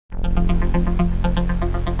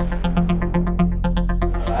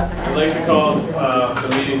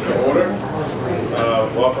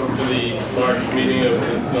March meeting of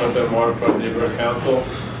the North End Waterfront Neighborhood Council.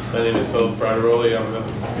 My name is Phil Frateroli. I'm the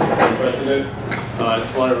president. I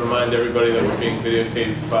just want to remind everybody that we're being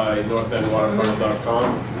videotaped by NorthEndWaterfront.com.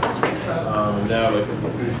 And now I'd like to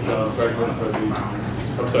introduce John Bregman for the,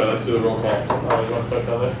 I'm sorry, let's do the roll call. You want to start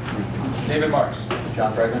down there? David Marks.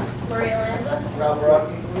 John Bregman. Maria Lanza. Ralph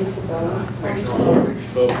Rocky.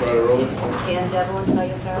 Phil Frateroli. Jan Devlin,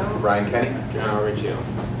 Talia Farrow. Ryan Kenny. John Riccio.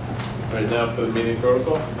 All right, now for the meeting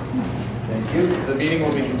protocol. Thank you. The meeting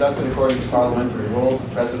will be conducted according to parliamentary rules. The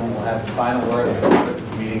president will have the final word of the conduct of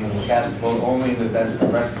the meeting and will cast a vote only in the event that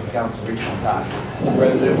the rest of the council reach on time. The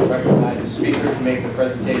president will recognize the speaker to make the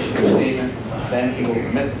presentation or statement. Then he will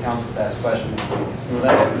permit the council to ask questions. We will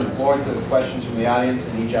then open the floor to the questions from the audience,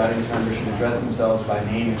 and each audience member should address themselves by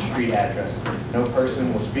name and street address. No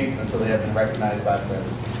person will speak until they have been recognized by the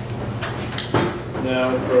president.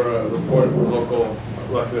 Now for a report from local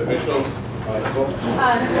elected officials.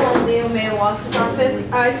 Nicole Leo, Mayor Walsh's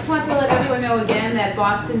office. I just want to let everyone know again that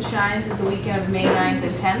Boston Shines is the weekend of May 9th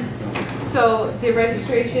and 10th. So the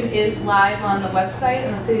registration is live on the website,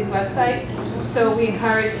 on the city's website. So we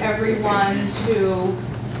encourage everyone to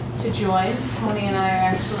join. Tony and I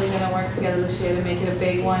are actually going to work together this year to make it a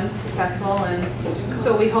big one, successful. And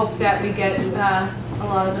so we hope that we get a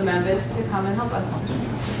lot of the members to come and help us.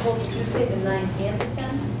 Well, did you say the 9th and the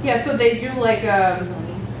 10th? Yeah, so they do like a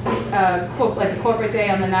corporate day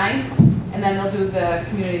on the 9th, and then they'll do the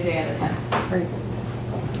community day on the 10th.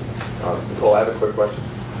 Nicole, I have a quick question.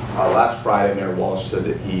 Last Friday, Mayor Walsh said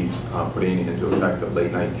that he's putting into effect a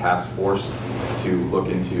late night task force to look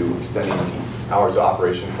into extending the hours of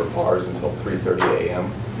operation for bars until 3:30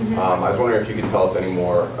 a.m. I was wondering if you could tell us any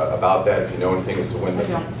more about that, if you know anything as to when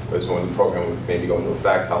the program would maybe go into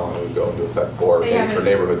effect, how long it would go into effect for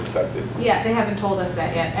neighborhoods affected. Yeah, they haven't told us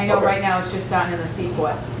that yet. I know right now it's just starting in the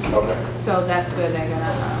Seaport. Okay. So that's where they're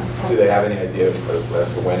gonna. Do they have any idea as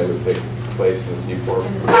to when it would take place in the Seaport?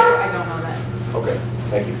 In the Seaport, I don't know that. Okay,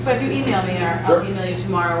 thank you. But if you email me, or Sure. I'll email you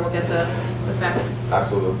tomorrow, we'll get the facts.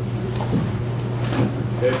 Absolutely.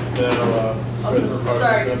 Okay, now,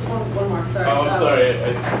 sorry, just one more. Sorry. Oh, I'm sorry. I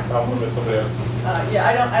also missed somebody else. Yeah,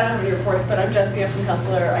 I don't have any reports, but I'm Jessica from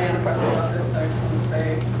Kessler. I am a Preston's office, so I just want to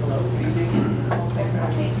say hello, good evening. Thanks for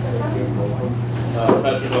having me.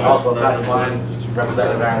 Also, Patrick Lyons,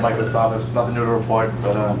 Representative Aaron Likely's office. Nothing new to report,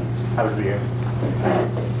 but happy to be here.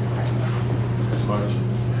 Thanks much.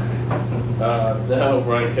 Now,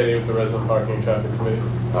 Ryan Kenny with the Resident Parking and Traffic Committee.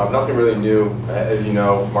 Nothing really new. As you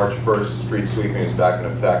know, March 1st, street sweeping is back in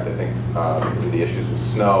effect. I think because of the issues with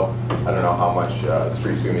snow. I don't know how much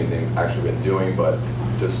street sweeping they've actually been doing, but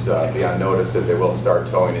just be on notice that they will start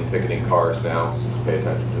towing and ticketing cars now, so just pay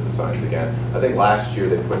attention to the signs again. I think last year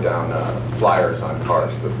they put down flyers on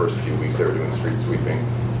cars for the first few weeks they were doing street sweeping,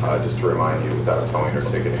 just to remind you without towing or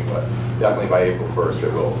ticketing, but definitely by April 1st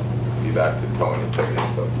it will be back to towing and ticketing,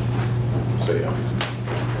 so yeah.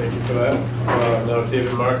 Thank you for that. Now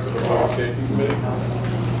David Marks with the Public Safety Committee.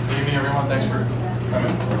 Good evening, everyone. Thanks for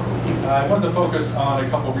coming. I wanted to focus on a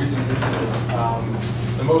couple recent incidents.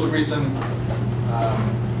 The most recent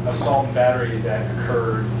assault and battery that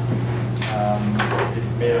occurred, it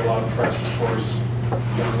made a lot of press, of course.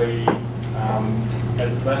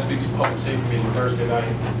 At last week's public safety meeting, Thursday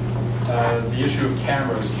night, the issue of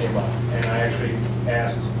cameras came up, and I actually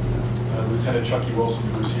asked Lieutenant Chucky Wilson,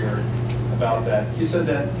 who was here, about that. He said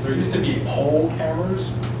that there used to be pole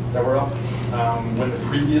cameras that were up when the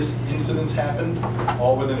previous incidents happened,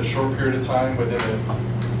 all within a short period of time within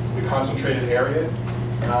the concentrated area.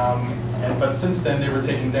 But since then, they were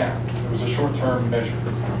taken down. It was a short-term measure.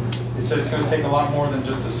 It said it's going to take a lot more than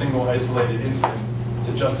just a single isolated incident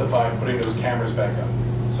to justify putting those cameras back up.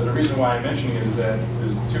 So the reason why I'm mentioning it is that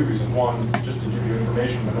there's two reasons. One, just to give you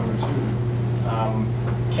information, but number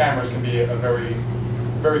two, cameras can be a very,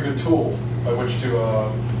 very good tool by which to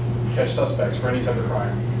catch suspects for any type of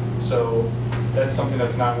crime. So that's something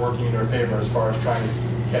that's not working in their favor as far as trying to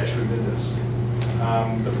catch who did this.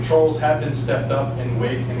 The patrols have been stepped up in the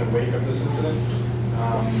wake of this incident.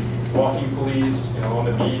 Walking police, on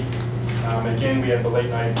the beat. Again, we have the late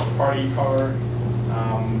night party car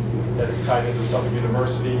that's tied into Suffolk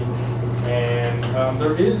University. And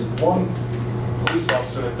there is one police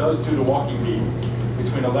officer that does do the walking beat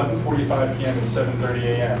between 11:45 p.m. and 7:30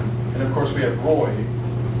 a.m. And of course we have Roy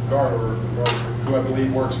Garter, who I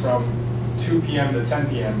believe works from 2 p.m. to 10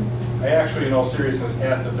 p.m. I actually, in all seriousness,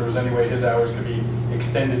 asked if there was any way his hours could be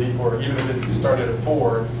extended, or even if it started at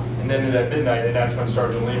 4 and then at midnight, and that's when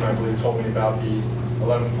Sergeant Lima, I believe, told me about the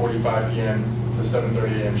 11:45 p.m. to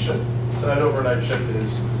 7:30 a.m. shift. So that overnight shift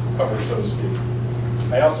is covered, so to speak.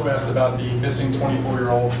 I also asked about the missing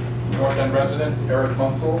 24-year-old North End resident, Eric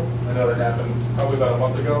Munsell. I know that happened probably about a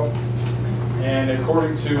month ago. And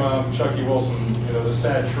according to Chucky Wilson, the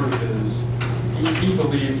sad truth is he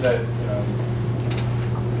believes that,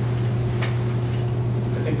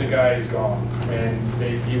 I think the guy is gone. And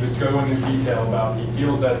he was going into detail about he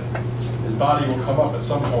feels that his body will come up at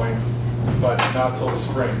some point, but not till the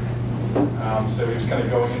spring. So he was kind of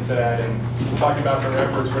going into that and talking about their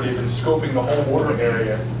efforts where they've been scoping the whole water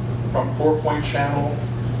area from 4-Point Channel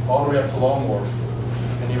all the way up to Lone Wharf.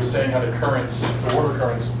 And he was saying how the water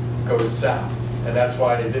currents goes south. And that's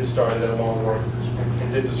why they did start it at Lone Wharf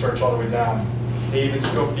and did the search all the way down. They even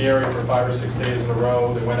scoped the area for 5 or 6 days in a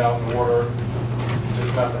row. They went out in the water,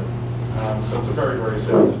 just nothing. So it's a very, very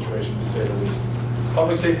sad situation, to say the least.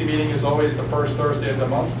 Public safety meeting is always the first Thursday of the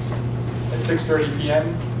month at 6:30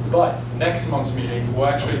 p.m. But next month's meeting will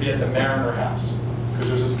actually be at the Mariner House, because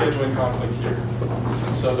there's a scheduling conflict here.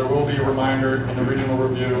 So there will be a reminder in the regional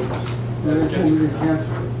review. As it gets,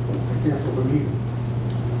 cancel the meeting.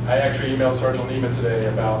 I actually emailed Sergeant Lehman today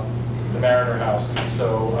about the Mariner House.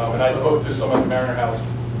 So when I spoke to someone at the Mariner House,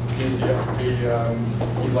 he's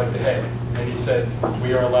like the head. And he said,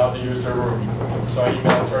 we are allowed to use their room. So I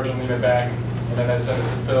emailed Sergeant Lehman back, and then I sent it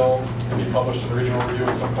to Phil to be published in the regional review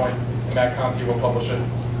at some point. And Matt Conti will publish it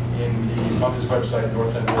on his website,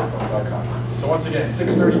 northendwarfront.com. So once again,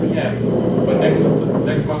 6:30 p.m. But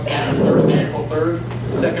next month's meeting, Thursday, April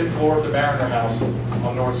 3rd, second floor of the Mariner House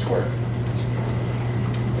on North Square.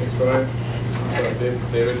 Thanks, Brian.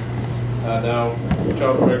 David. Now,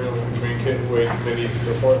 Child Protection Committee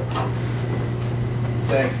report.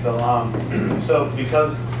 Thanks, Phil. So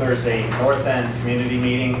because there's a North End community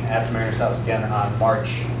meeting at the Mayor's House again on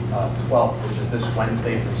March 12th, which is this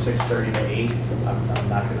Wednesday from 6:30 to 8, I'm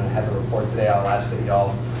not going to have a report today. I'll ask that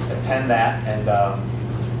y'all attend that, and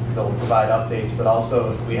they'll provide updates. But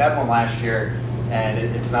also, we had one last year, and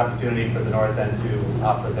it's an opportunity for the North End to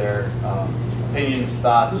offer their opinions,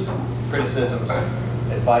 thoughts, criticisms,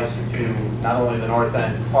 advice to not only the North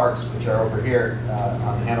End parks, which are over here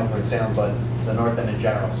on Hanover and Salem, but the North End in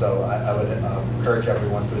general. So I would encourage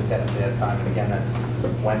everyone to attend if they have time. And again, that's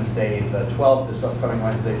Wednesday the 12th, this upcoming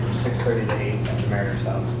Wednesday from 6:30 to 8 at the Mayor's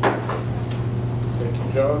House. Thank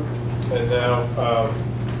you, John. And now,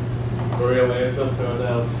 Maria Lanza to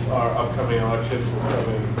announce our upcoming elections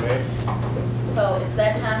coming in May. So it's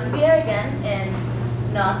that time of year again, and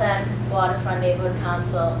North End Waterfront Neighborhood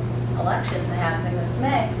Council elections are happening this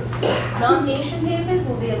May. Nomination papers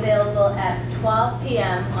will be available at 12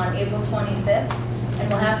 p.m. on April 25th,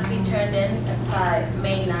 and will have to be turned in by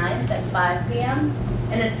May 9th at 5 p.m.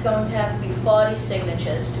 And it's going to have to be 40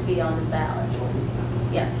 signatures to be on the ballot.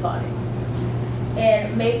 Yeah, 40.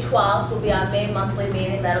 And May 12th will be our May monthly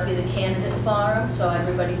meeting. That'll be the candidates forum, so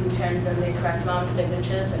everybody who turns in the correct amount of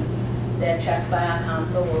signatures and they're checked by our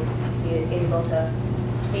council will be able to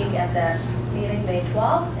speak at that meeting May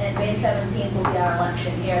 12th, and May 17th will be our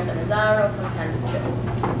election here at the Mazzaro from 10 to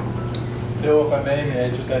 2. Bill, if I may I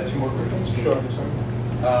just add 2 more quick things? Sure.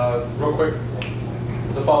 Real quick,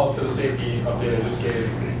 as a follow-up to the safety update I just gave,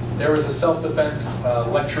 there was a self-defense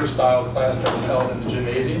lecture-style class that was held in the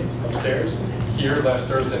gymnasium upstairs here last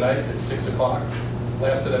Thursday night at 6 o'clock.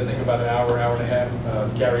 Lasted, I think, about an hour and a half.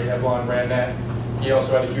 Gary Eblon ran that. He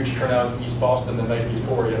also had a huge turnout in East Boston the night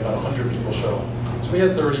before. He had about 100 people show up. So we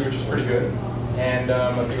had 30, which is pretty good. And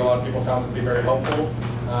I think a lot of people found it to be very helpful.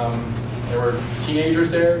 There were teenagers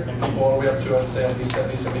there and people all the way up to, I'd say, at least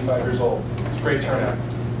 70, 75 years old. It's a great turnout.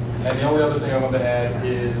 And the only other thing I wanted to add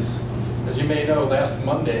is, as you may know, last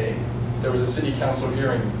Monday, there was a city council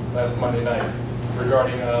hearing last Monday night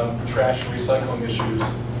regarding trash and recycling issues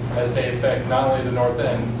as they affect not only the North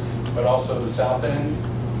End, but also the South End,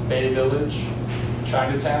 Bay Village,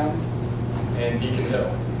 Chinatown, and Beacon Hill.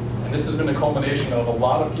 And this has been a culmination of a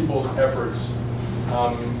lot of people's efforts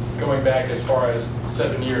going back as far as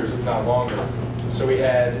 7 years, if not longer. So we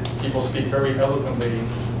had people speak very eloquently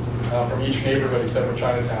from each neighborhood except for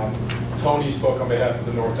Chinatown. Tony spoke on behalf of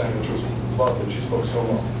the North End, which was lovely. She spoke so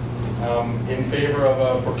well. In favor of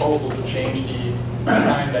a proposal to change the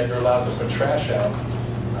time that you're allowed to put trash out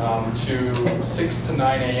to 6 to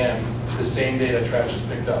 9 a.m. the same day that trash is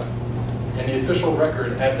picked up. And the official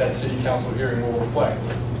record at that city council hearing will reflect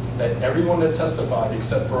that everyone that testified,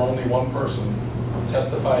 except for only one person,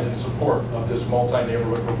 testified in support of this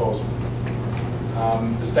multi-neighborhood proposal.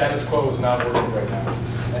 The status quo is not working right now.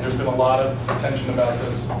 And there's been a lot of attention about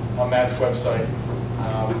this on Matt's website.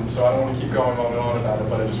 So I don't want to keep going on and on about it,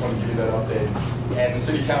 but I just want to give you that update. And the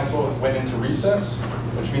city council went into recess,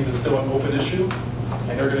 which means it's still an open issue.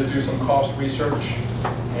 And they're going to do some cost research.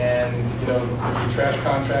 And the trash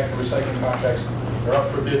contract and recycling contracts are up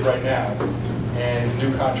for bid right now. and the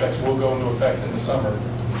new contracts will go into effect in the summer,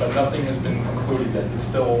 but nothing has been concluded yet. It's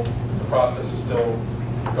still, the process is still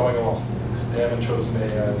going along. They haven't chosen a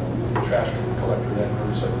trash collector yet or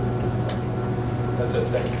recycler. That's it,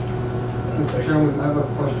 thank you. Mr. Chairman, I have a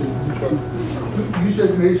question. You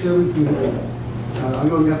said May 17th. I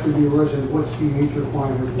know you have to be a resident. What's the age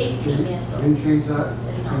requirement? 18 years old. Didn't change that?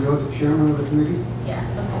 And you're the chairman of the committee? Yeah,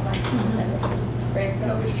 something like that. Great.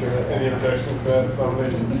 Any objections to that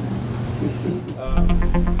nomination?